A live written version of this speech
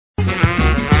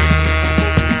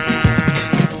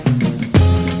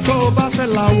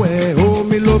lawe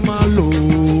omi ló máa lò.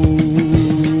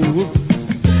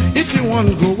 If you want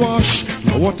go wash,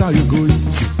 na water you go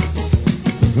use.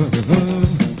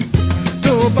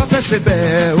 Tó bá fẹ́ ṣe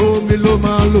bẹ́ẹ̀ omi ló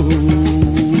máa lò.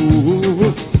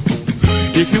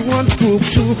 If you want cook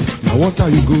soup, na water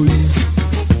you go use.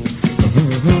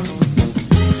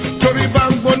 Torí bá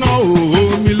ń gbóná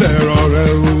omi lẹ̀rọ rẹ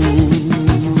o.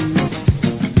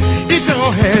 If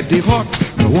your head dey hot,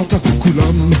 na water go cool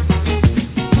am.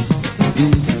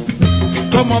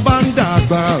 Tọ́mọ bá ń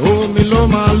dàgbà omi ló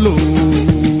máa lò.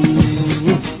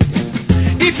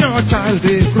 If your child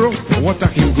dey grow, na water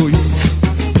him go use.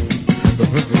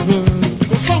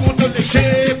 Kò sóhun tó lè ṣe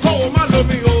kó o má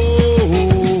lómi o.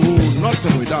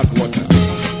 Nothing without water.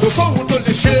 Kò sóhun tó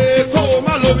lè ṣe kó o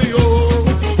má lómi o.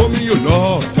 Omi yóò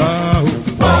lọ́ọ̀ta o.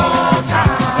 Water,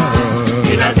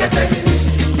 ìdàgbẹ́tẹ̀ mi.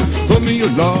 Omi yóò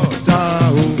lọ́ọ̀ta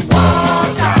o.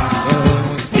 Water,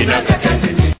 ìdàgbẹ́tẹ̀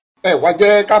mi. Ẹ wá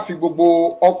jẹ́ ká fi gbogbo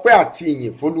ọpẹ́ àti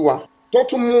ìyìn f'Olúwa tó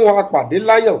tún mú wa pàdé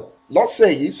láyọ̀ lọ́sẹ̀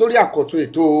yìí sórí àkọ́tún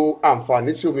ètò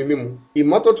àǹfààní sí omi mímu,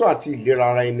 ìmọ́tótó àti ìlera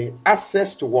ara ẹni,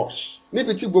 access to wash,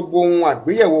 níbi tí gbogbo ohun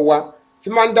àgbéyẹ̀wò wa ti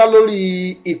máa ń dá lórí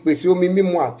ìpèsè omi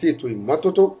mímu àti ètò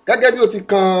ìmọ́tótó gẹ́gẹ́ bí ó ti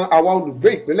kan àwa olùgbé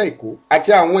ìpínlẹ̀ Èkó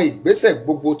àti àwọn ìgbésẹ̀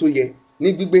gbogbo tó yẹ ní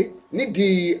gbígbé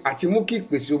nídìí àti mú kí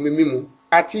ìpèsè omi mímu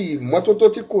àti ìmọ́tótó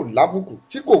tí kò lábùkù,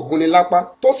 tí kò gúnni lápá,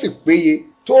 tó sì péye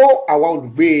tó àwa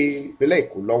olùgbé ìpínlẹ̀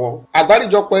Èkó lọ́wọ́.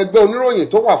 Àgbáríjọpọ̀ ẹgbẹ́ oníròyìn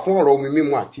tó wà fún ọ̀rọ̀ omi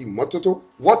mímu àti ìmọ́tótó,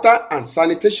 Water and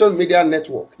Sanitation Media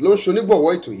Network, ló ń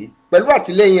ṣonígbọ̀wọ́ ètò yìí pẹ̀lú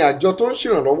àtìlẹ́yìn àjọ tó ń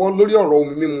ṣèrànlọ́wọ́ lórí ọ̀rọ̀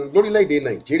omi mímu lórílẹ̀‐èdè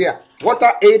Nàìjíríà,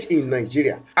 WaterAid in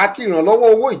Nigeria, àti ìrànlọ́wọ́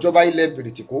owó ìjọba ilẹ̀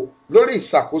Bìrìtìkó lórí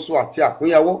ìṣàkóso àti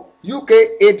àkúnyawọ́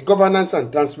UKAID Governance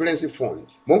and Transparency Fund.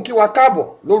 Mo ń kí wa káàbọ̀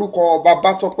lórúkọ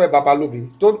Babátọ́pẹ́ Babalóbi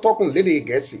tó ń tọ́kùn lédè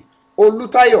Gẹ̀ẹ́sì,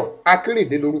 Olútáyọ̀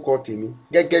Akínrìndé lórúkọ tèmi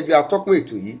gẹ́gẹ́ bí atọ́kùn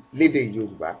ètò yìí lédè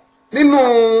Yorùbá. Nínú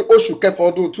oṣù kẹfà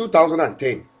ọdún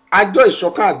 2010, àjọ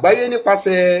ìṣọ̀kan àgbáyé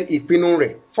nípasẹ̀ ìpinnu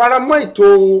rẹ̀ faramọ́ ètò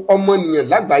ọmọnìyàn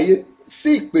lágbàáyé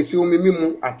sí ìpèsè omi mímu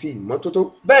àti ìmọ́tótó.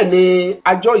 Bẹ́ẹ̀ ni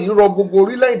àjọ yìí rọ gbogbo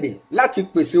orílẹ̀-èdè láti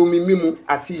pèsè omi mímu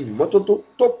àti ìmọ́tótó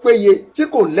tó péye, tí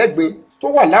kò lẹ́gbin, tó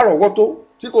wà lárọ̀ọ́wọ́tó,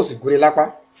 tí kò sì gúnni lápá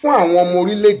fún àwọn ọmọ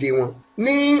orílẹ̀-èdè wọn.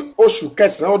 Ní oṣù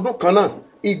kẹsàn-án ọdún kan náà,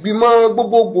 ìgbìmọ̀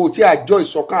gbogbogbò tí àjọ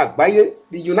ìṣọ̀kan àgbáyé,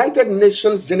 the United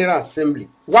Nations General Assembly,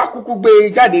 wá kúkú gbé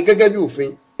jáde gẹ́gẹ́ bí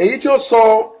òfin, èyí tí ó sọ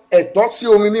ẹ̀tọ́ sí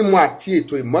omi mímu àti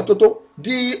ètò ìmọ́tótó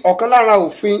di ọ̀kan lára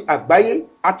òfin àgbáyé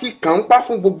àti kàńpá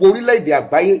fún gbogbo orílẹ̀-èdè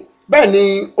àgbáyé. Bẹ́ẹ̀ ni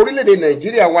orílẹ̀-èdè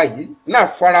Nàìjíríà wa yìí náà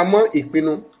faramọ́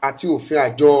ìpinnu àti òfin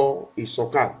àjọ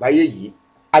ìṣọ̀kan àgbáyé yìí.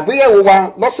 Àgbéyẹ̀wò wa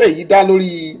lọ́sẹ̀ yìí dá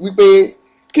lórí wípé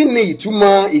kí ni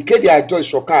ìtumọ̀ ìkéde àjọ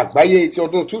ìṣọ̀kan àgbáyé ti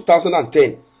ọdún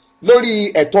 2010 lórí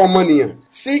ẹ̀tọ́ ọmọnìyàn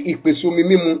sí ìpèsè omi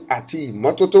mímu àti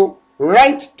ìmọ́tótó,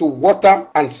 right to water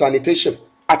and sanitation,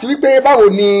 àti wípé báwo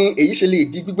ni èyí ṣe lè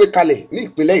di gbígbé kalẹ̀ ní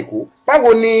ìpínlẹ̀ Èkó.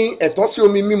 Báwo ni ẹ̀tọ́ sí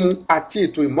omi mímu àti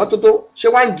ètò ìmọ́tótó ṣe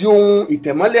wá ń di ohun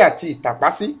ìtẹ̀mọ́lẹ̀ àti ìtàpá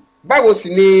sí? Báwo sì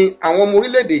ni àwọn ọmọ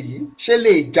orílẹ̀-èdè yìí ṣe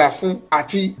lè jà fún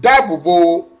àti dáàbò bo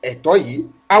ẹ̀tọ́ yìí?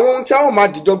 Àwọn ohun tí a ó máa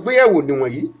dìjọ gbéyẹ̀wò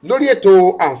nìwọ̀nyí lórí ètò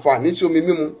àǹfààní sí omi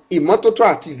mímu, ìmọ́tótó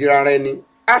àti ìlera ara ẹni,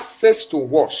 access to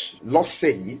wash,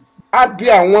 lọ́sẹ̀ yìí. A bi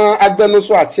àwọn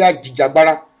agbẹnusọ àti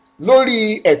ajìjàgbara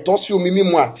lórí ẹ̀tọ́ sí omi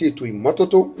mímu àti ètò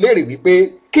ìmọ́tótó léèrè wípé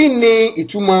kí ni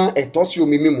ìtumọ̀ ẹ̀tọ́ sí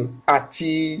omi mímu àti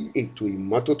ètò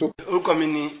ìmọ́tótó. Orúkọ mi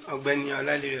ni Ọ̀gbẹ́ni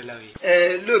Ọlálérè Ọláwé.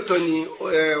 Lóòótọ́ ni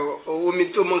omi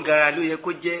tó mọ́ gara ló yẹ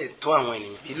kó jẹ́ ẹ̀tọ́ àwọn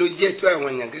ènìyàn. Bí ló jẹ́ ẹ̀tọ́ àwọn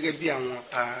ènìyàn gẹ́gẹ́ bí àwọn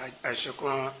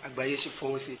àṣọkan àgbáyé ṣe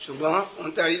fọwọ́ sí. Ṣùgbọ́n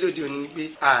ohun tá a rí lóde òní ni pé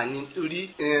àní torí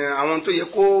àwọn tó yẹ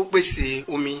kó pèsè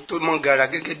omi tó mọ́ gara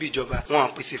gẹ́gẹ́ bí ìjọba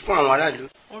wọn pèsè fún àwọn aráàlú.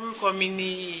 Orúkọ mi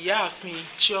ni Ìyáàfin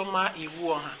Chioma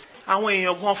Ìwúọ̀hàn. Àwọn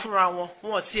èèyàn gan fúnra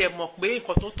wọn tiẹ̀ mọ̀ pé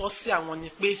nǹkan tó tọ́ sí àwọn ni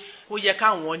pé ó yẹ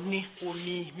káwọn ní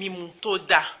omi mímu tó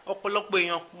dáa. Ọ̀pọ̀lọpọ̀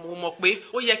èèyàn mọ̀ pé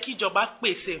ó yẹ kí ìjọba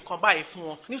pèsè nǹkan báyìí fún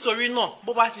wọn. Nítorí náà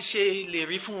bó bá ti ṣe lè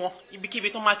rí fún wọn, ibikíbi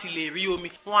tó má ti lè rí omi,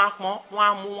 wọ́n á pọ́n, wọ́n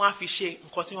á mú, wọ́n á fi ṣe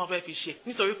nǹkan tí wọ́n fẹ́ fi ṣe.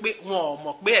 Nítorí pé wọn ò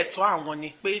mọ̀ pé ẹ̀tọ́ àwọn ni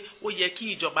pé ó yẹ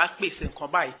kí ìjọba pèsè nǹkan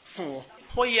báyìí fún wọn.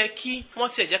 Ó yẹ kí wọ́n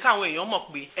tiẹ̀ jẹ́ káwọn èèyàn mọ̀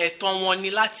pé ẹ̀tọ́ wọn ni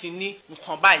láti ní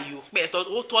nǹkan báyìí o, pé ẹ̀tọ́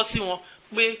ó tọ́ sí wọn,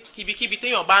 pé ibikíbi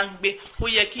téèyàn bá ń gbé ó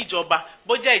yẹ kí ìjọba,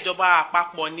 bó jẹ́ ìjọba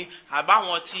àpapọ̀ ni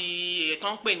àbáwọn tí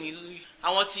ètò ń pè ní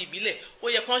àwọn ti ìbílẹ̀, ó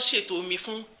yẹ kán ṣètò omi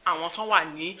fún àwọn tó wà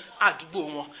ní àdúgbò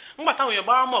wọn. Nígbà táwọn èèyàn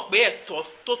bá wá mọ̀ pé ẹ̀tọ́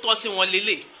tó tọ́ sí wọn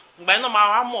lélẹ̀, ìgbà náà máa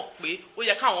wá mọ̀ pé ó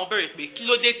yẹ káwọn bẹ̀rẹ̀ pé kí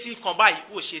ló dé tí nǹkan báyìí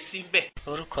ò ṣe síbẹ̀.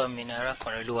 Orúkọ mi ni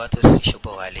arákùnrin Olúwatósìn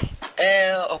Ṣóbọ̀wálé.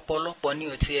 Ọ̀pọ̀lọpọ̀ ni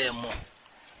ò tiẹ̀ mọ̀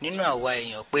nínú àwa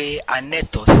èèyàn pé a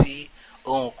nẹ́tọ̀ọ́ sí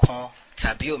ohun kan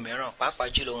tàbí òmíràn, pàápàá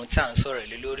jùlọ ohun tí à ń sọ̀rọ̀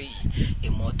lé lórí yìí,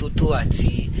 ìmọ́tótó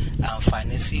àti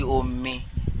àǹfààní sí omi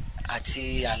àti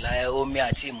àlà omi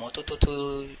àti ìmọ́tótó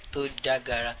tó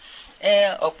jágara.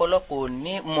 Ọ̀pọ̀lọpọ̀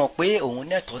ní mọ̀ pé òun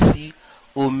nẹ̀tọ́ sí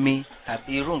omi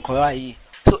tàbí irú nǹkan báyìí.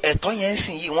 So ẹ̀tọ́ yẹn ń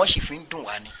sìn yìí wọ́n sì fi ń dùn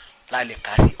wá ni la lè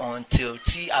kà sí until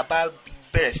tí a bá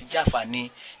bẹ̀rẹ̀ sí jàǹfààní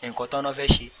nǹkan tó náà fẹ́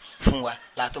ṣe fún wa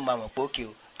la tó máa mọ̀ pé òkè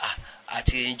o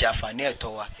àti jàǹfààní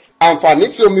ẹ̀tọ́ wa. Àǹfààní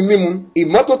sí omi mímu,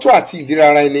 ìmọ́tótó àti ìlera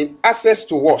ara ẹni, access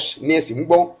to wash ni ẹ sì ń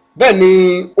gbọ́. Bẹ́ẹ̀ ni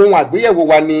ohun àgbéyẹ̀wò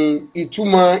wa ni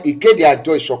ìtumọ̀ ìkéde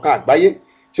àjọ ìṣọ̀kan àgbáyé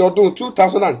ti ọdún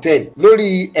 2010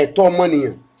 lórí ẹ̀tọ́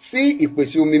ọmọnìyàn sí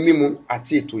ìpèsè omi mímu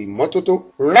àti ètò ìmọ́tótó,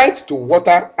 right to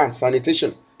water and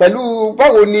sanitation. Pẹ̀lú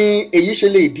báwo ni èyí ṣe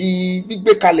lè di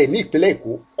gbígbé kalẹ̀ ní ìpínlẹ̀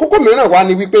Èkó. Kókó mìíràn wá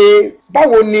ni wípé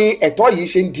báwo ni ẹ̀tọ́ yìí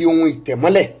ṣe ń di ohun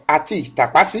ìtẹ̀mọ́lẹ̀ àti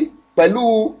ìtàpásí, pẹ̀lú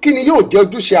kí ni yóò jẹ́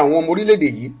ojúṣe àwọn ọmọ orílẹ̀-èdè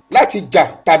yìí láti jà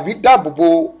tàbí dáàbòbo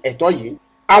ẹ̀tọ́ yìí.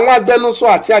 Àwọn agbẹnusọ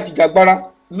àti ajìjàgbara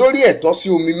lórí ẹ̀tọ́ sí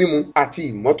omi mímu àti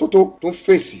ìmọ́tótó tún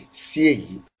fèsì sí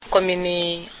èyí. Orúkọ mi ni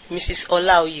Mrs.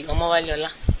 Ọláoyè Ọmọwálé Ọlá.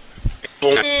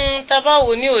 Tábà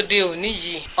wò ní òde òní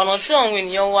yìí, ọ̀nà tí àwọn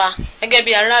ènìyàn wa gẹ́gẹ́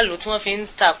bí aráàlú tí wọ́n fi ń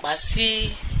tàpá sí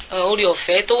orí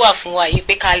ọ̀fẹ́ tó wà fún wa yìí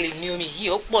pé ká lè ní omi yìí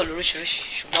ó pọ̀ lóríṣiríṣi,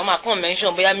 ṣùgbọ́n máa kàn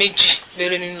mẹ́ńṣọ̀n bóyá méjì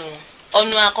péré nínú wọn.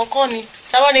 Ọ̀nà àkọ́kọ́ ni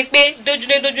tábà ní pé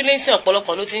dójúlé ń sìn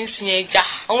ọ̀pọ̀lọpọ̀ ló ti ń sin ẹja.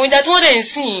 Àwọn ẹja tí wọ́n dẹ̀ ń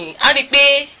sìn á rí i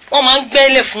pé wọ́n máa ń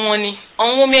gbẹ́lẹ̀ fún wọn ni.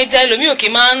 Àwọn omi ẹja ẹlòmíì òkè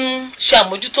máa ń ṣe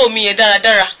àmójútó omi yẹn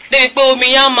dáradára débi pé omi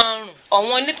yẹn á máa rùn.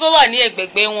 Àwọn ilé tó wà ní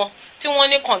ẹ̀gbẹ̀gbẹ̀ wọn tí wọ́n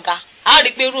ní kànga á rí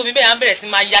i pé irú omi bẹ́ẹ̀ á bẹ̀rẹ̀ sí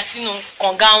máa ya sínú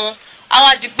kànga wọn. Á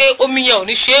wá di pé omi yẹn ò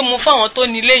ní ṣe é mu fáwọn tó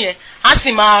ní ilé yẹn, á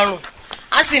sì máa rùn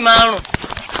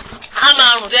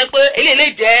tó yẹ pé eléyìí lè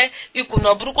jẹ́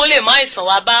ìkùnà burúkú lè má ìsàn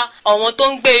wá bá àwọn tó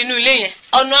ń gbé inú ilé yẹn.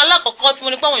 Ọ̀nà alákọ̀ọ́kọ́ tí mo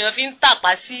ní pé àwọn èèyàn fi ń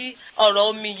tàpá sí ọ̀rọ̀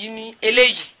omi yìí ní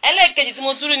eléyìí. Ẹlẹ́ẹ̀kejì tí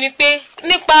mo tún rí ni pé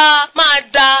nípa máa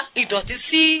da ìdọ̀tí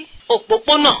sí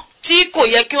òpópónà tí kò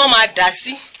yẹ kí wọ́n máa dà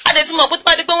sí. Adé tí mo pé tó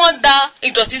bá di pé wọ́n da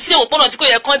ìdọ̀tí sí òpópónà tí kò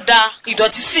yẹ kán da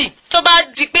ìdọ̀tí sí, tó bá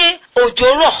di pé òjò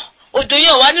rọ̀, òjò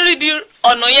yẹn ò wá ní rí bí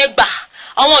ọ̀nà yẹn gbà,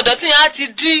 àwọn ìdọ̀tí yẹn á ti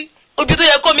dí ibi tó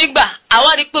yẹ kó mi gbà,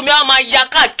 àwa rí pé omi á máa ya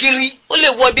káàkiri, ó lè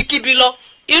wọ ibikíbi lọ.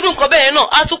 Irú nǹkan bẹ́ẹ̀ náà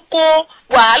á tún kó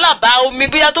wàhálà bá omi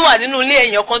bóyá tó wà nínú ilé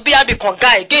èèyàn kan bí àbí kànga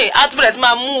again, á tún bẹ̀rẹ̀ sí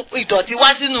máa mú ìdọ̀tí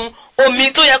wá sínú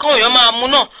omi tó yẹ káwọn èèyàn máa mu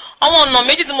náà. Àwọn ọ̀nà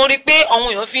méjì tí mo rí pé àwọn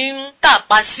èèyàn fi ń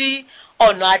tàpá sí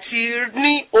ọ̀nà àti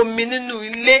ní omi nínú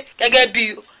ilé gẹ́gẹ́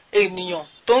bí ènìyàn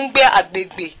tó ń gbé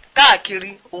àgbègbè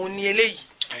káàkiri òun ni eléyìí.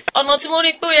 Ọ̀nà tí mo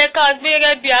rí pé ó yẹ ká gbé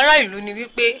gẹ́gẹ́ bí ará ìlú ni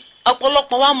wípé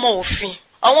ọ̀pọ̀lọpọ̀ wa mọ òfin.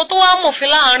 Àwọn tó wá mọ̀fin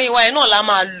láàárín wa yẹn náà la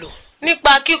máa lò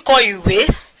nípa kíkọ ìwé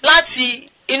láti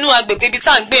inú agbègbè ibi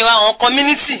tá à ń gbé wa, àwọn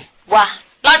community wa.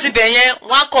 Láti bẹ̀ yẹn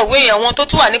wọ́n á kọ̀wé yẹn, àwọn tó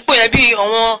tún wà nípò yẹn bí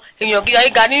àwọn èèyàn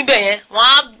gíga níbẹ̀ yẹn wọ́n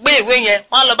á gbé ìwé yẹn,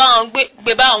 wọ́n á lọ bá wọn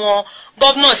gbé bá àwọn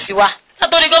governors wa.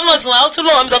 Látọ̀rí governors wa ó tún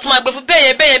lọ́wọ́ mi tó máa gbé fún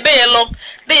bẹ́ẹ̀ yẹn lọ.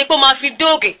 Lẹ́yìn pé ó máa fi dé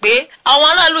òkè pé àwọn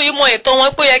aráàlú yìí mọ ẹ̀tọ́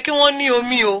wọn pé ó yẹ kí wọ́n ní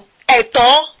omi o.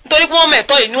 Ẹ̀tọ́ nítorí pé wọ́n mọ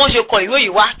ẹ̀tọ́ yìí ni wọ́n ṣe kọ ìwé yìí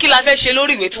wá. Kí la fẹ́ ṣe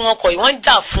lórí ìwé tí wọ́n kọ yìí? Wọ́n ń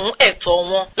jà fún ẹ̀tọ́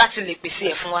wọn láti lè pèsè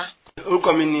ẹ̀ fún wa.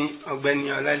 Orúkọ mi ni Ọ̀gbẹ́ni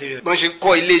Ọlálérè. Wọ́n ṣe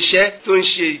kọ́ iléeṣẹ́ tó ń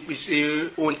ṣe ìpèsè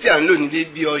ohun tí à ń lò nílé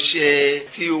bí ọṣẹ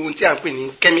tí ohun tí à ń pè ní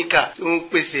kẹ́míkà tó ń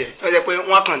pèsè ẹ̀. Tó jẹ́ pé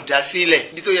wọ́n kàn dá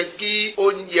sílẹ̀ ibi tó yẹ kí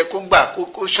ó yẹ kó gbà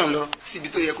kó ṣàn lọ sí ibi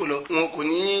tó yẹ kó lọ. Wọn kò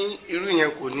ní irú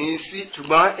yẹn kò ní sí.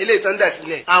 Ṣùgbọ́n eléyìí tó ń dà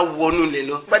sílẹ̀ á wọnú lẹ̀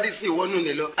lọ. Bá dé sí ìwọ́nú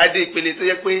lẹ̀ lọ. Á dé ìpele tó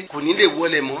yẹ pé kò ní lè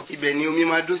wọlẹ̀ mọ́. Ibẹ̀ ni omi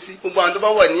máa dó sí. Gbogbo àwọn tó bá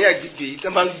wà ní agbègbè yìí tó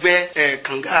bá ń gbẹ́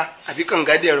kànga àbí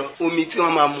kànga dẹ̀rọ, omi tí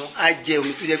wọ́n máa mu á jẹ́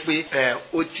omi tó jẹ́ pé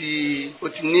ó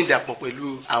ti ní ìdàpọ̀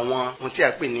pẹ̀lú àwọn ohun tí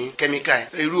a pè ní kẹ́míkà.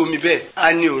 Irú omi bẹ́ẹ̀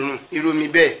á ní òórùn, irú omi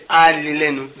bẹ́ẹ̀ á le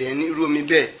lẹ́nu, bẹ́ẹ̀ ni irú omi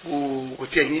bẹ́ẹ̀ kò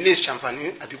tiẹ̀ ní lè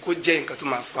ṣàǹfààní àbí kó jẹ́ nǹkan tó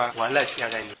máa fa wàhálà sí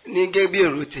ara ẹni. Ní gẹ́gẹ́ bí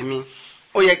èrò tèmi,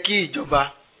 ó yẹ kí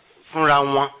ìjọba fúnra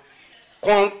wọn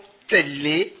kàn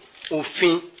tẹ̀lé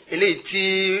òfin eléyìí tí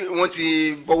wọ́n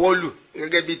ti bọwọ́ lù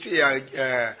gẹ́gẹ́ bí ti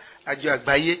àjọ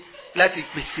àgbáyé láti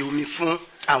pèsè omi fún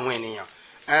àwọn ènìyàn.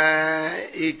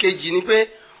 Èkejì ni pé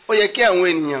ó yẹ kí àwọn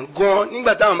ènìyàn gan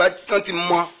nígbà táwọn bá tán ti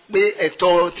mọ̀ pé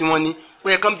ẹ̀tọ́ tiwọn ni, ó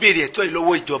yẹ kán béèrè ẹ̀tọ́ yìí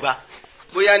lọ́wọ́ ìjọba,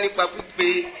 bóyá nípa pípé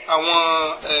àwọn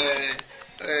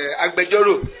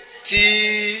agbẹjọ́rò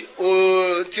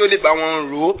tí ó lè bá wọn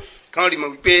rò ó, kán rí mọ̀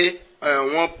wípé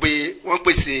wọ́n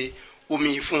pèsè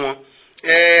omi fún wọn.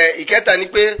 Ìkẹta ni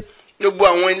pé gbogbo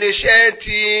àwọn iléeṣẹ́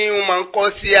tí wọ́n máa ń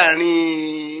kọ́ sí àárín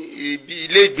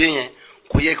ilé ìgbé yẹn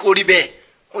kò yẹ kó rí bẹ́ẹ̀.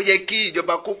 Ó yẹ kí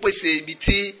ìjọba kó pèsè ibi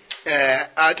tí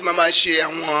a ti máa ṣe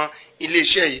àwọn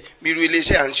iléeṣẹ́ yìí bí irú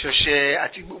iléeṣẹ́ à ń ṣọṣẹ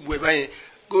àti gbogbo ẹ̀ báyẹn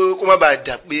kó má bàa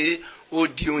dà pé ó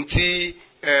di ohun tí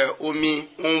omi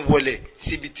ń wọlẹ̀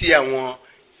síbi tí àwọn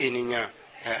ènìyàn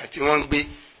tí wọ́n ń gbé.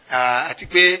 Àti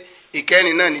pé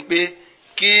ìkẹrin náà ni pé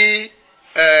kí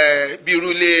bí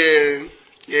irú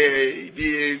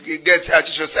ibi gẹ́gẹ́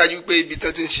àti sọ ṣáájú pé ibi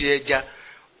tó ti ń ṣe ẹja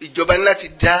ìjọba ní láti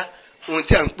dá ohun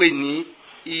tí à ń pè ní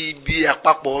ibi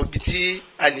àpapọ̀ ibi tí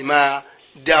a lè máa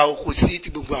dá oko sí tí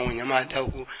gbogbo àwọn èèyàn máa dá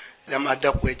oko máa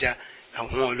dáko ẹja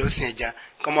àwọn ọlọ́sìn ẹja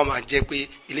kọ́ máa jẹ́ pé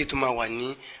ilé tó máa wà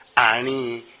ní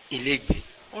àárín ilé ìgbé.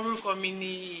 Orúkọ mi ni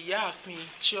ìyáàfin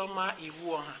Chioma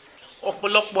Iwuohan.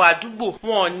 Ọ̀pọ̀lọpọ̀ àdúgbò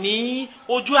wọn ní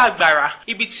ojú àgbàrá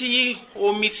ibi tí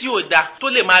omi tí ò da tó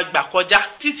lè máa gbà kọjá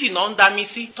títì náà ń dami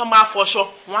sí tó máa fọṣọ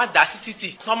wọn á dà sí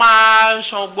títì tó máa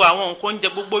ṣan gbogbo àwọn nǹkan oúnjẹ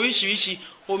gbogbo oríṣiríṣi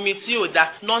omi tí ò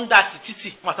da náà ń dà sí títì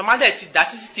màtọ́mádẹ̀ ti dà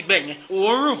sí títì bẹ́ẹ̀ yẹn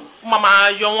òórùn ó máa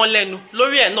yọ wọ́n lẹ́nu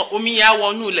lórí ẹ̀ náà omi yẹn á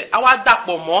wọnú ilẹ̀ á wá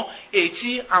dàpọ̀ mọ́ èyí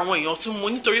tí àwọn èèyàn tún mu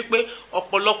nítorí pé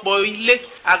ọ̀pọ̀lọpọ̀ ilé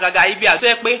àgàgà ibi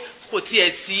àtúnyẹ pé kò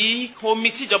tiẹ̀ sí omi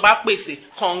tíjọba pèsè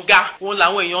kànga òun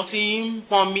làwọn èèyàn ti ń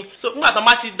pọn mi so nígbà tó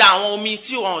bá ti da àwọn omi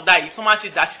tí wọn ò da yìí tó má ti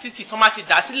dà sí títì tó má ti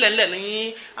dà sílẹ̀ ńlẹ̀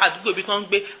ní àdúgbò ibi tó ń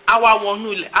gbé á wá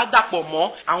wọnú ilẹ̀ á dàpọ̀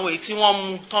mọ́ àwọn èyí tí wọ́n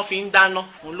mu tán fi ń dáná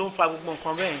òun ló ń fa gbogbo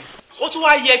nǹkan bẹ́ẹ̀ yẹn. Ó tún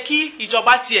wá yẹ kí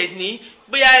ìjọba tiẹ̀ ní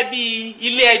bóyá bí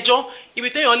ilé ẹjọ́ ibi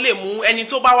téèyàn lè mú ẹni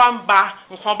tó bá wá ń ba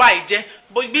nǹkan báyìí jẹ́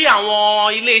bí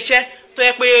àwọn ilé iṣẹ́ tó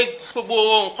yẹ pé gbogbo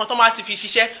nǹkan tó máa ti fi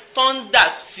ṣiṣẹ́ tó ń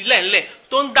dà sílẹ̀ ńlẹ̀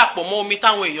tó ń dàpọ̀ mọ́ omi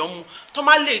táwọn èèyàn mu tó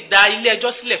máa lè da ilé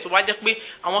ẹjọ́ sílẹ̀ tó wá jẹ́ pé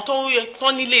àwọn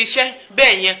tó ní ilé iṣẹ́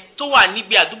bẹ́ẹ̀ yẹn tó wà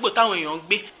níbi àdúgbò táwọn èèyàn ń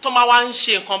gbé tó máa wá ń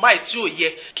ṣe nǹkan báyìí tí ò yẹ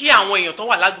kí àwọn èèyàn tó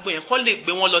wà ládùúgbò yẹn kó lè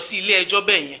gbé wọn lọ sí ilé ẹjọ́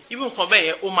bẹ́ẹ̀ yẹn irú nǹkan bẹ́ẹ̀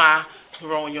yẹn ó máa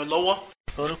ràn yàn lọ́wọ́.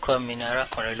 Orúkọ mi ni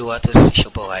arákùnrin Olúwatósìn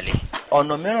Ṣóbọ̀wálé.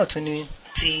 Ọ̀nà mìíràn tún ni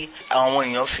tí àwọn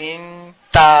èèyàn fi ń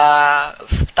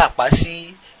tàpá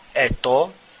sí ẹ̀tọ́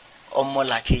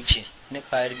ọmọlàkejì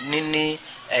nípa níní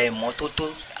ìmọ́tótó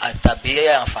tàbí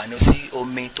àǹfààní sí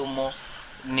omi tó mọ́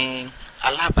ní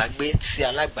alábàágbé sí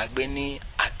alábàágbé ní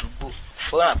àdúgbò.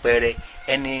 Fún àpẹẹrẹ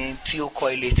ẹni tí ó kọ́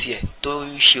ilé tiẹ̀ tó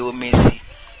ń ṣe omi sí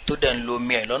tó dẹ̀ ń lo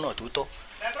omi ẹ̀ lọ́nà tó tọ́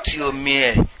tí omi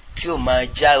ẹ̀ tí ò máa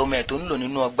já omi ẹ̀ tó ń lò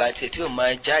nínú ọgbà tiẹ̀ tí ò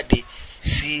máa jáde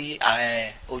sí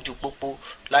ojú pópó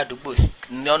ládùúgbò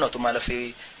ní ọ̀nà tó máa lọ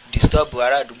fi disturb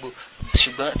ará àdúgbò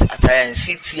ṣùgbọ́n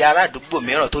àtàyànsí ti ará àdúgbò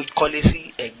mìíràn tó kọ́lé sí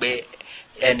ẹ̀gbẹ́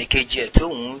ẹnìkejì ẹ̀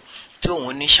tí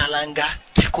òun ní ṣáláńgá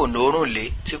tí kò lórùn lé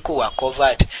tí kò wà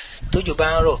covered tójò bá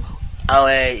ń rọ̀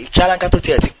àwọn ṣáláńgá tó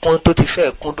tiẹ̀ ti kún tó ti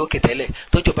fẹ́ kún dókè tẹ́lẹ̀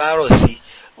tójò bá rọ̀ sí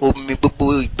omi gbogbo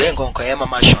ìgbẹ́ nǹkan kan yẹn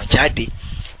máa ṣàn jáde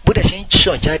bó dẹ̀ ṣe ń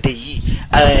ṣàn jáde yìí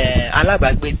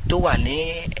alábàágbé tó wà ní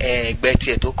ẹ̀gbẹ́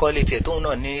tiẹ̀ tó kọ́lé tiẹ̀ tóun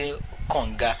náà ní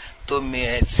kànga tó mi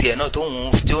tiẹ̀ náà tó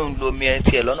ń lo mi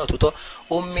tiẹ̀ lọ́nà tó tọ́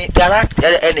omi tara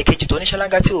ẹnìkejì tó ní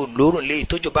ṣáláńgá tí ò lórùn lé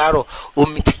tójò bá rọ̀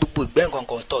omi ti gbogbo ìgbẹ́ nǹkan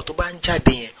kan tọ̀ tó bá ń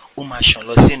jáde yẹn ó máa ṣàn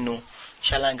lọ sínú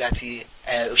ṣáláńgá ti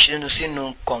sínú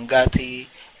kànga ti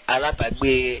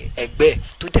alábàágbé ẹgbẹ́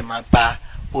tó dẹ̀ máa ba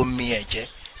omi ẹ̀ jẹ́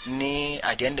ní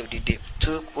at the end of the day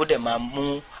tó ó dẹ̀ máa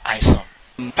mú àìsàn.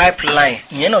 Pipeline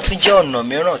ìyẹn náà tún jẹ́ ọ̀nà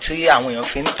mìíràn tí àwọn èèyàn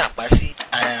fi ń tàpá sí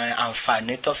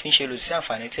àǹfààní tó fi ń ṣe lòdì sí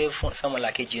àǹfààní tí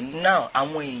sọmọlàkejì náà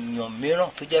àwọn èèyàn mìíràn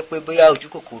tó jẹ́ pé bóyá ojú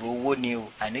kòkòrò owó ni o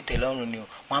ànítẹ́lọ́rùn ni o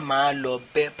wọ́n máa lọ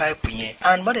bẹ́ páìpù yẹn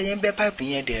and bọ́dẹ̀ yẹn bẹ́ páìpù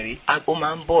yẹn dẹ̀rẹ́ ó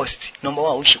máa ń burst number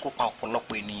one ó ń ṣekú pa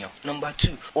ọ̀pọ̀lọpọ̀ ènìyàn number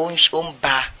two ó ń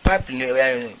ba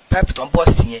páìpù tó ń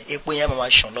burst yẹn epo yẹn máa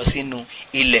ṣàn lọ sínú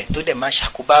ilẹ̀ tó dẹ̀ máa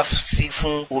ṣàkóbá sí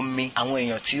fún omi àwọn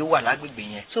èèyàn tí ó wà lágbègbè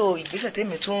yẹn so ìgbésẹ̀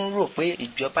tèmi tún rò pé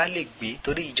ìjọba lè gbé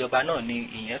torí ìjọba náà ni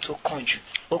ìyẹn tó kàn jù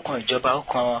ó kan ìjọba ó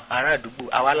kan ará àdúgbò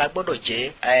àwa la gbọ́dọ̀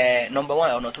jẹ́ number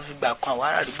one ọ̀nà tó fi gbà kan àwọn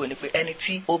ará àdúgbò ni pé ẹni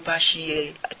tí ó bá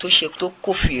ṣe tó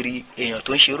kófìrí èèyàn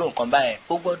tó ń ṣe irú nǹkan báyẹn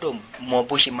ó gbọ́dọ̀ mọ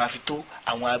bó ṣe máa fi tó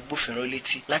àwọn agbófinró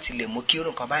létí láti lè mú kí irú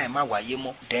nǹkan báyẹn má wáyé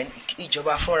mọ́ then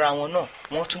ìjọba fúnra wọn náà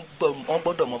wọ́n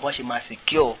gbọ́dọ̀ mọ bọ́n ṣe máa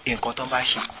secure nǹkan tó bá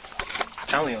ṣe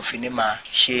táwọn èèyàn fi ní máa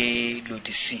ṣe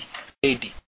lòdì sí èdè.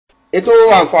 ètò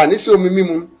àǹfààní sí omi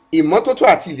mímu ìmọ́tótó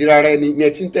àti ìlera ara ẹni ni ẹ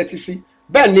ti ń tẹ́tí sí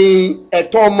bẹ́ẹ̀ ni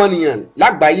ẹ̀tọ́ ọmọnìyàn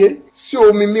lágbàáyé sí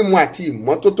omi mímu àti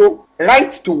ìmọ́tótó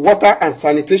right to water and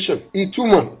sanitation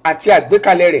ìtumọ̀ àti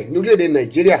àgbékalẹ̀ rẹ̀ ní orílẹ̀-èdè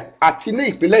nàìjíríà àti ní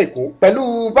ìpínlẹ̀ èkó pẹ̀lú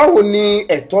báwo ni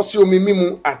ẹ̀tọ́ sí omi mímu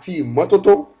àti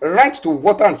ìmọ́tótó right to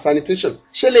water and sanitation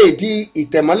ṣe lè di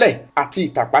ìtẹ̀mọ́lẹ̀ àti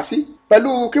ìtàpásí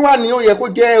pẹ̀lú kí wá ni ó yẹ kó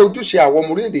jẹ́ ojúṣe àwọn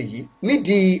ọmọ orílẹ̀-èdè yìí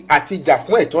nídìí àti jà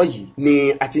fún ẹ̀tọ́ yìí ni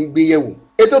a ti ń gbé yẹ̀wò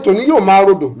ètò tòní yóò máa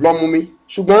rodò lọ́mú mi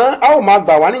ṣùgbọ́n a ó máa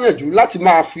gbà wá níyànjú láti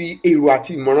máa fi èrò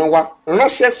àti ìmọ̀ràn wa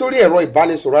ránṣẹ́ sórí ẹ̀rọ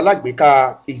ìbánisọ̀rọ̀ alágbèéká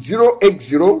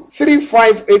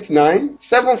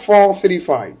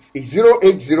 08035897435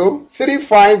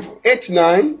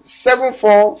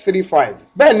 08035897435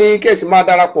 bẹ́ẹ̀ ni kẹ́sì máa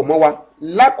darapọ̀ mọ́ wa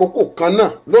lákòókò kan náà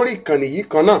lórí ìkànnì yìí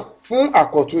kan náà fún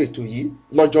àkọ́tún ètò yìí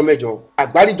lọ́jọ́ mẹ́jọ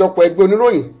àgbáríjọpọ̀ ẹgbẹ́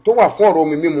oníròyìn tó wà fún ọ̀rọ̀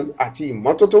omi mímu àti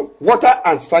ìmọ́tótó Water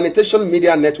and Sanitation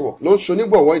Media Network ló ń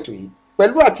ṣonígbọ̀wọ́ ètò yìí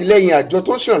pẹ̀lú àtìlẹ́yìn àjọ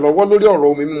tó ń ṣèrànlọ́wọ́ lórí ọ̀rọ̀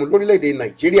omi mímu lórílẹ̀‐èdè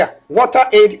Nàìjíríà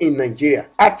WaterAid in Nigeria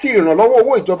àti ìrànlọ́wọ́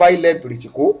owó ìjọba ilẹ̀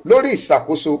Bìrìtìkó lórí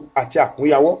ìṣàkóso àti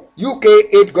àkúnyawọ́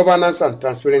UKAID Governance and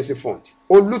Transparency Fund.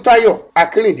 Olútáyọ̀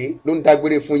Akínrìndé ló ń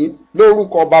dágbére fún yín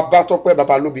lórúkọ Babátọ́pẹ́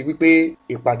Babalóbi wípé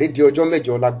ìpàdé di ọjọ́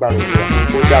mẹ́jọ lágbára Olúwa.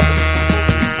 Ó dàbọ̀.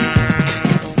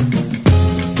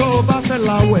 tó o bá fẹ́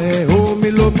láwẹ̀ omi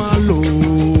ló máa lò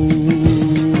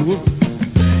ó.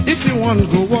 If you want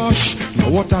go wash, na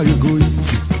water you go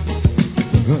use.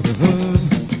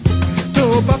 Tó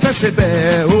o bá fẹ́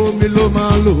sebẹ̀ omi ló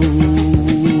máa lò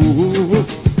ó.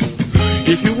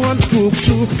 If you want cook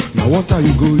soup, na water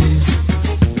you go use.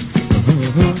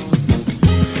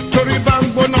 Torí bá ń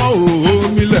gbóná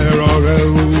omi lẹ̀rọ rẹ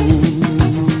o.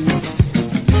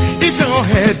 If your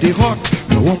head dey hot,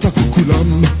 na water go cool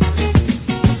am.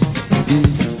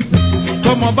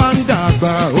 Tọ́mọ bá ń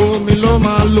dàgbà omi ló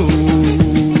máa lò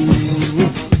ó.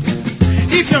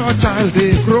 If your child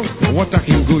dey grow, water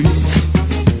him go use.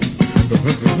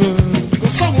 Kò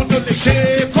sóhun tó lè ṣe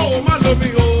kó o má lómi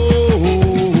o.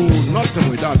 Nothing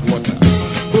without water.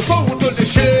 Kò sóhun tó lè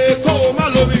ṣe kó o má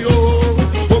lómi o.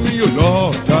 Omi yóò lọ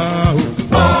ta o.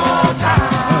 Water,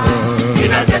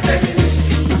 iná gẹ́gẹ́ mi.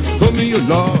 Omi yóò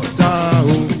lọ ta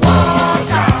o.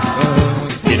 Water,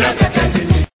 iná gẹ́gẹ́ mi.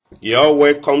 You're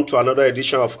welcome to another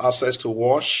edition of Access to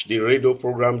Wash, the radio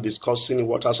program discussing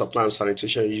water supply and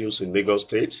sanitation issues in Lagos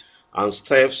State and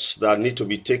steps that need to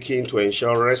be taken to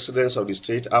ensure residents of the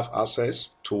state have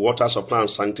access to water supply and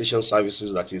sanitation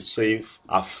services that is safe,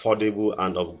 affordable,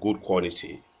 and of good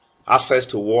quality. Access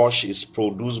to Wash is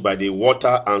produced by the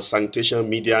Water and Sanitation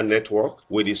Media Network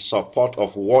with the support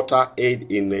of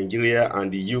WaterAid in Nigeria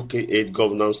and the UKAID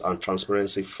Governance and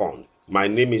Transparency Fund. My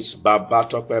name is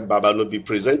Babátọ́pẹ́ Babalóbi.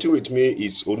 Presenting with me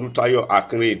is Olútáyọ̀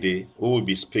Akínrìndé, who will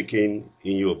be speaking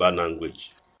in Yoruba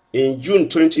language. In June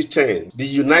 2010, the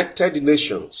United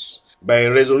Nations, by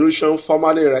a resolution,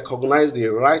 formally recognized the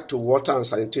right to water and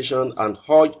sanitation and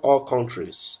urged all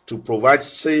countries to provide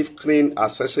safe, clean,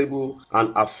 accessible,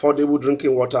 and affordable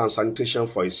drinking water and sanitation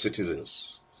for its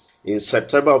citizens. In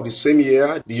September of the same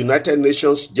year, the United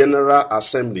Nations General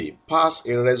Assembly passed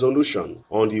a resolution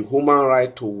on the human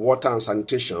right to water and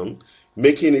sanitation,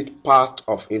 making it part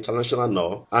of international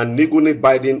law and legally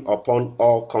binding upon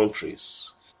all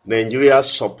countries. Nigeria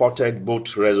supported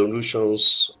both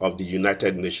resolutions of the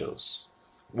United Nations.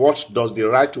 What does the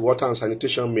right to water and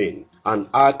sanitation mean, and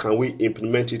how can we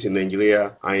implement it in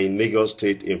Nigeria and in Lagos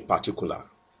State in particular?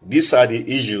 These are the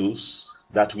issues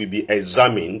that will be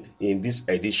examined in this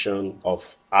edition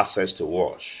of Access to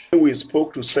Wash. We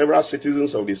spoke to several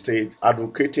citizens of the state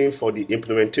advocating for the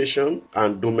implementation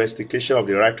and domestication of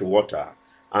the right to water,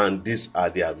 and these are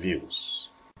their views.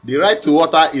 The right to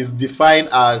water is defined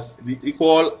as the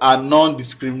equal and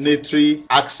non-discriminatory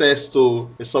access to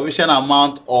a sufficient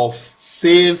amount of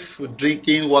safe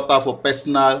drinking water for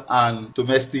personal and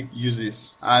domestic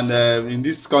uses. And in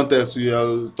this context, we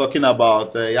are talking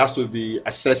about it has to be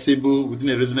accessible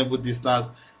within a reasonable distance.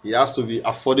 It has to be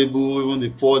affordable. Even the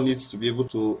poor needs to be able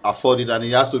to afford it, and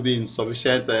it has to be in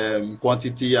sufficient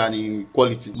quantity and in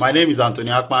quality. My name is Anthony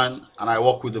Akpan, and I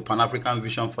work with the Pan-African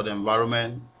Vision for the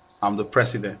Environment. I'm the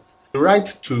president. The right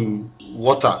to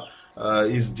water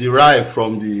is derived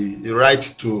from the right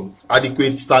to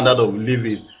adequate standard of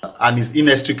living and is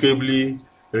inextricably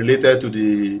related to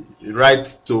the right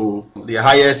to the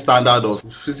highest standard of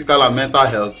physical and mental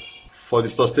health for the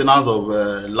sustenance of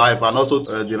life, and also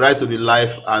the right to the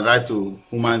life and right to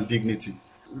human dignity.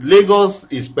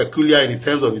 Lagos is peculiar in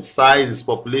terms of its size, its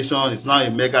population. It's now a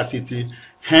mega city.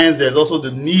 Hence, there's also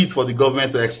the need for the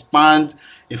government to expand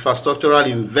infrastructural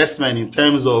investment in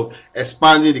terms of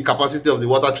expanding the capacity of the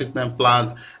water treatment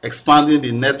plant, expanding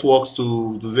the networks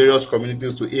to various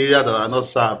communities, to areas that are not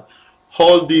served.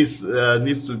 All this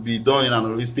needs to be done in an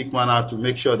holistic manner to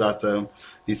make sure that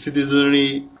the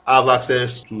citizenry have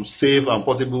access to safe and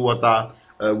potable water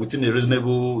within a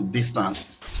reasonable distance.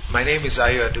 My name is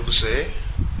Ayo Adebuse.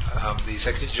 I'm the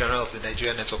Secretary General of the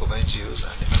Nigerian Network of NGOs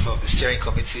and a member of the Steering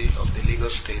Committee of the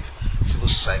Lagos State Civil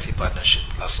Society Partnership,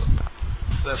 LASO.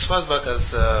 As far back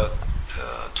as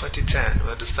 2010,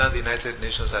 we understand the United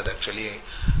Nations had actually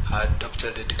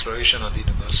adopted a declaration on the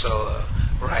universal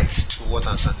right to water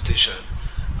and sanitation.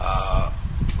 And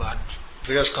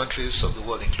various countries of the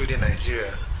world, including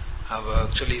Nigeria, have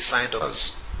actually signed up.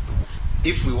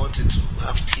 If we wanted to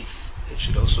have teeth, it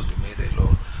should also be made a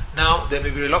law. Now, there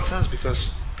may be reluctance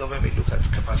because government may look at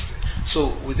capacity.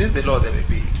 So within the law, there may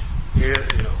be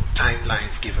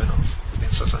timelines given of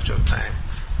within such and such time.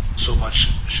 So much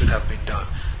should have been done.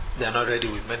 They are not ready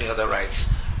with many other rights.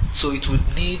 So it would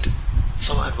need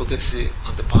some advocacy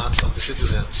on the part of the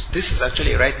citizens. This is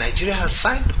actually right. Nigeria has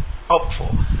signed up for.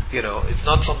 It's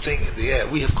not something in the air.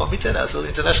 We have committed ourselves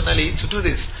internationally to do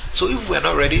this. So if we're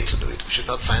not ready to do it, we should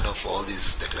not sign up for all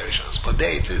these declarations. But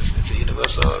there it is. It's a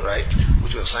universal right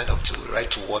which we have signed up to, right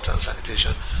to water and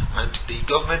sanitation. And the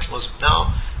government must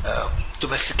now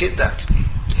domesticate that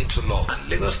into law. And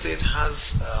Lagos State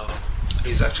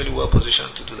is actually well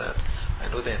positioned to do that. I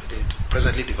know they're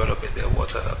presently developing their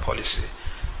water policy.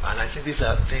 And I think these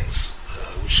are things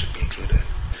which should be included.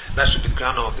 That should be the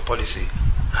ground of the policy.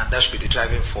 And that should be the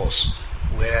driving force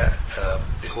where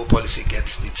the whole policy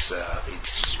gets its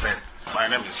strength. My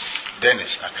name is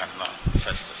Dennis Akanna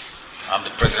Festus. I'm the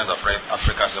president of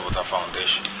Africa's Water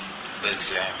Foundation,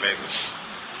 based here in Lagos.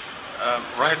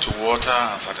 Right to water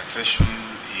and sanitation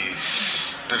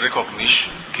is the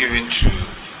recognition given to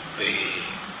the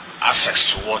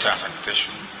access to water and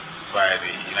sanitation by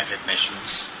the United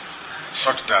Nations,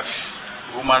 such that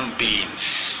human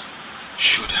beings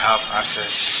should have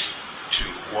access to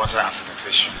water and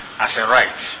sanitation as a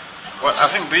right. Well, I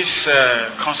think this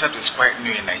concept is quite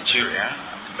new in Nigeria,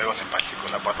 Lagos in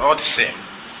particular, but all the same,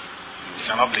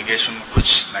 it's an obligation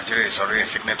which Nigeria is already a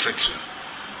signatory to.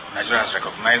 Nigeria has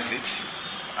recognized it,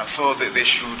 and so they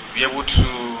should be able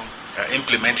to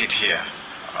implement it here.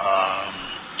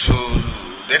 To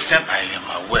the extent I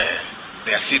am aware,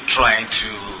 they are still trying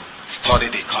to study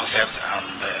the concept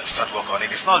and start work on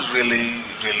it. It's not really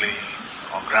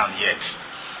on ground yet.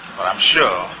 But I'm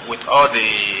sure with all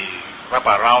the wrap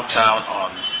around town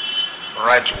on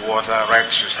right to water, right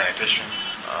to sanitation,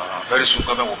 very soon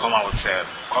government will come out with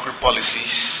concrete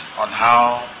policies on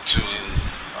how to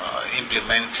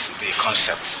implement the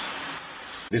concept.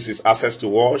 This is Access to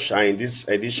Wash, and in this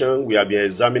edition, we have been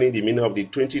examining the meaning of the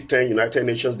 2010 United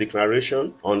Nations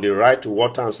Declaration on the Right to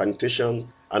Water and Sanitation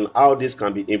and how this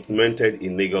can be implemented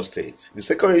in Lagos State. The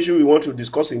second issue we want to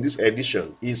discuss in this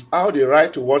edition is how the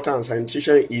right to water and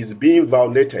sanitation is being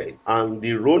violated and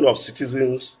the role of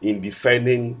citizens in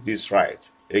defending this right.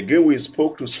 Again, we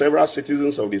spoke to several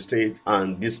citizens of the state,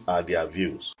 and these are their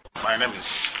views. My name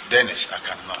is Dennis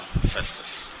Akanna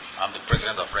Festus. I'm the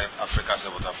president of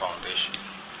Africa's Water Foundation,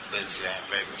 based here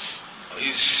in Lagos.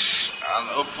 It's an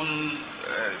open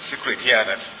secret here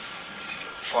that,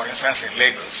 for instance, in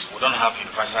Lagos, we don't have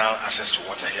universal access to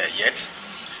water here yet.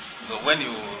 So when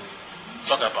you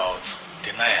talk about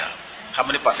denial, how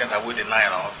many percent are we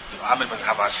denying of? How many percent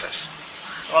have access?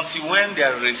 Until when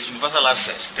there is universal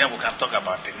access, then we can talk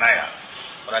about denial.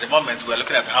 But at the moment, we are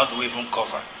looking at how do we even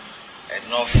cover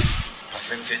enough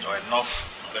percentage or enough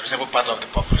reasonable part of the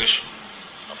population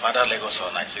of either Lagos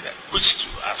or Nigeria, which,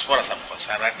 as far as I'm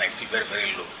concerned, right now is still very,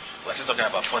 very low. We're still talking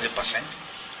about 40%.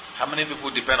 How many people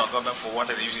depend on government for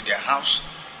water they use in their house,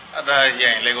 either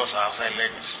here in Lagos or outside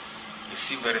Lagos? It's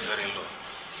still very, very low.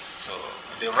 So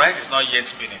the right is not yet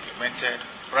being implemented.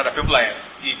 Rather, people are,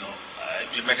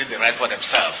 implementing the right for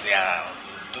themselves. They are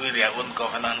doing their own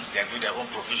governance. They are doing their own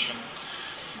provision.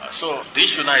 So the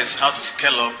issue now is how to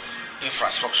scale up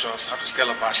infrastructures, how to scale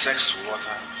up access to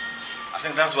water. I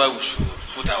think that's why we should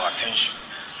put our attention.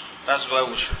 That's why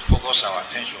we should focus our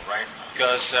attention right now.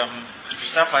 Because if you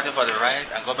start fighting for the right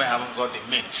and government haven't got the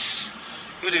means,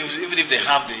 even if they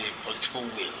have the political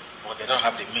will, but they don't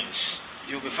have the means,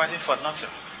 you'll be fighting for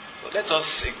nothing. So let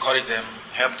us encourage them,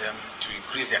 help them to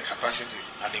increase their capacity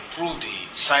and improve the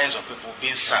size of people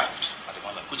being served at the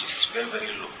moment, which is very,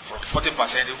 very low. From 40%,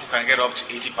 if we can get up to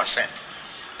 80%,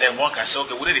 then one can say,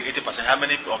 okay, within the 80%, how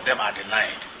many of them are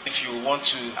denied? If you want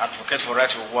to advocate for right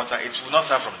to water, it will not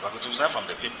start from the government, it will start from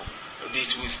the people.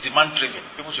 It is demand-driven.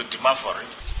 People should demand for it.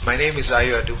 My name is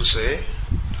WaterAid.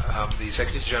 I'm the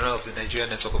Secretary General of the Nigerian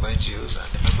Network of NGOs and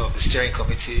a member of the steering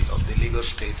committee of the Lagos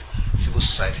State Civil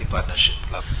Society Partnership.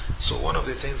 So one of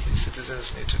the things the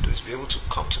citizens need to do is be able to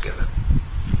come together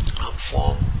and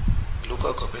form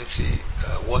local community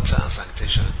water and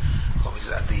sanitation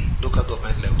committees at the local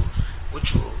government level,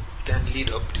 which will then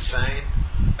lead up design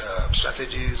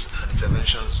strategies and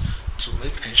interventions to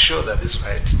ensure that this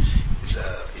right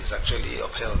is actually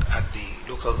upheld at the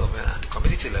local government and the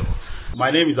community level. My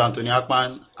name is Anthony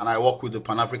Akpan, and I work with the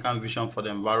Pan-African Vision for the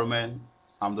Environment.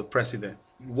 I'm the president.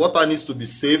 Water needs to be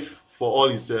safe for all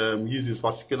its uses,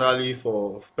 particularly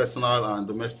for personal and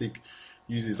domestic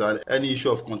uses, and any issue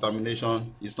of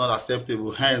contamination is not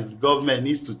acceptable. Hence, government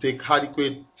needs to take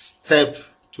adequate steps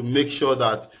to make sure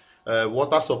that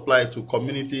water supply to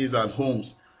communities and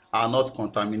homes are not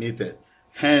contaminated.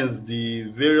 Hence, the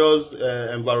various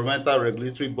environmental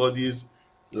regulatory bodies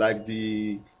like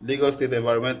the Lagos State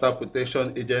Environmental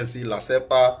Protection Agency,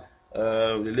 LASEPA,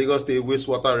 the Lagos State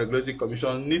Wastewater Regulatory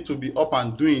Commission need to be up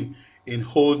and doing in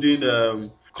holding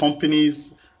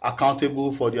companies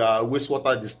accountable for their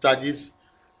wastewater discharges,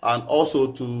 and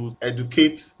also to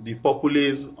educate the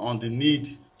populace on the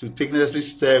need to take necessary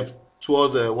steps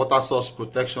towards water source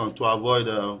protection to avoid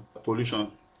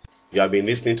pollution. You have been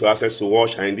listening to Access to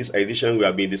Wash, and in this edition we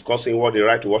have been discussing what the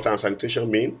right to water and sanitation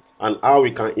mean and how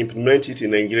we can implement it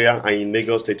in Nigeria and in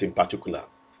Lagos State in particular.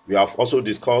 We have also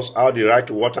discussed how the right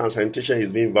to water and sanitation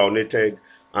is being violated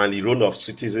and the role of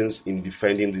citizens in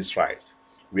defending this right.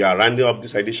 We are rounding up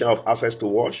this edition of Access to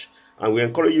Wash, and we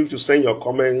encourage you to send your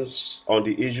comments on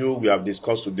the issue we have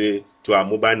discussed today to our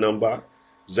mobile number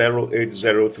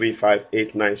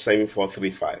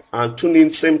 08035897435. And tune in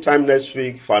same time next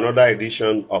week for another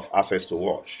edition of Access to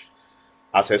Wash.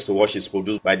 Access to Wash is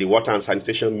produced by the Water and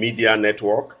Sanitation Media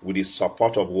Network with the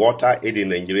support of WaterAid in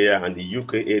Nigeria and the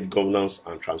UKAID Governance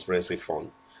and Transparency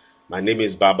Fund. My name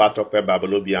is Babatope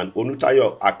Babalobi, and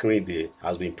Onutayo Akinrinde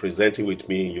has been presenting with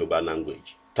me in Yoruba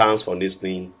language. Thanks for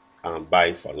listening and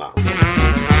bye for now.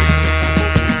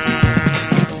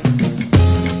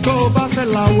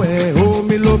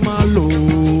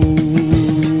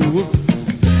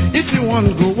 If you want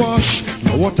to go wash,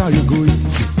 now what are you going to?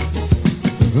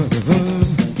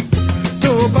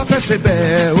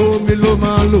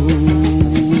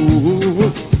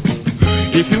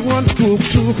 If you want to cook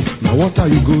soup, now what are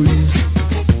you going to?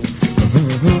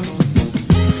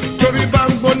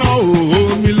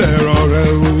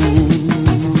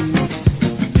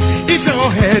 If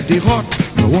your head is hot,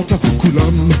 now what are you cool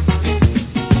on?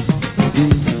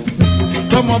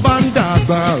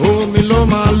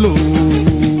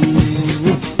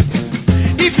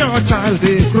 If your child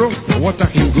they grow, what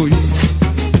are you going to?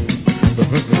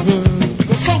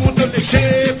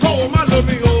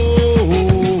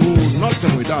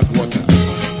 Nothing without water.